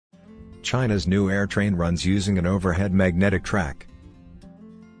China's new air train runs using an overhead magnetic track.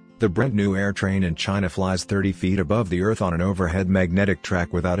 The brand new air train in China flies 30 feet above the Earth on an overhead magnetic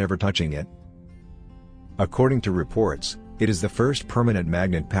track without ever touching it. According to reports, it is the first permanent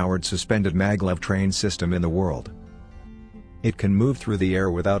magnet-powered suspended maglev train system in the world. It can move through the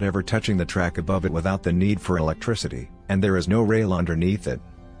air without ever touching the track above it without the need for electricity, and there is no rail underneath it.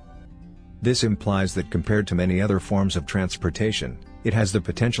 This implies that compared to many other forms of transportation, it has the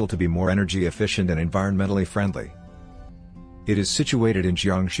potential to be more energy efficient and environmentally friendly. It is situated in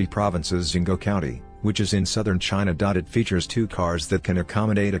Jiangxi Province's Jingou County, which is in southern China. It features 2 cars that can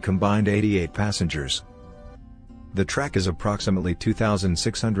accommodate a combined 88 passengers. The track is approximately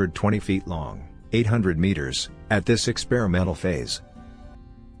 2,620 feet long, 800 meters, at this experimental phase.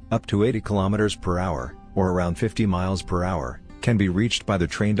 Up to 80 kilometers per hour, or around 50 miles per hour, can be reached by the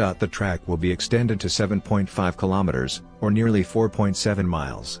train. The track will be extended to 7.5 kilometers, or nearly 4.7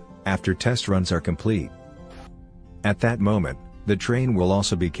 miles, after test runs are complete. At that moment, the train will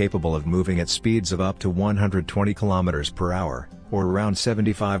also be capable of moving at speeds of up to 120 kilometers per hour, or around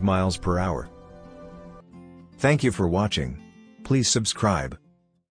 75 miles per hour. Thank you for watching. Please subscribe.